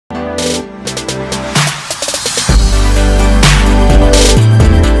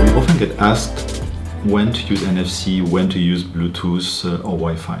get asked when to use NFC, when to use Bluetooth or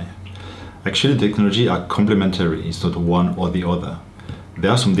Wi-Fi. Actually, the technology are complementary. It's not one or the other. There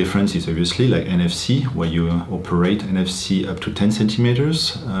are some differences, obviously, like NFC, where you operate NFC up to 10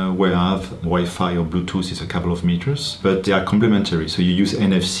 centimeters, whereas Wi-Fi or Bluetooth is a couple of meters, but they are complementary. So you use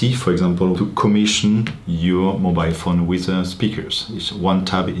NFC, for example, to commission your mobile phone with speakers. One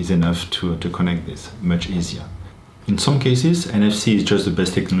tab is enough to connect this, much easier. In some cases, NFC is just the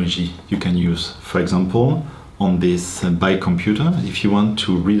best technology you can use. For example, on this bike computer, if you want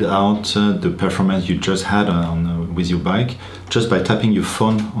to read out the performance you just had with your bike, just by tapping your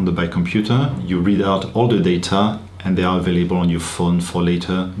phone on the bike computer, you read out all the data and they are available on your phone for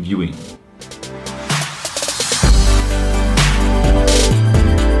later viewing.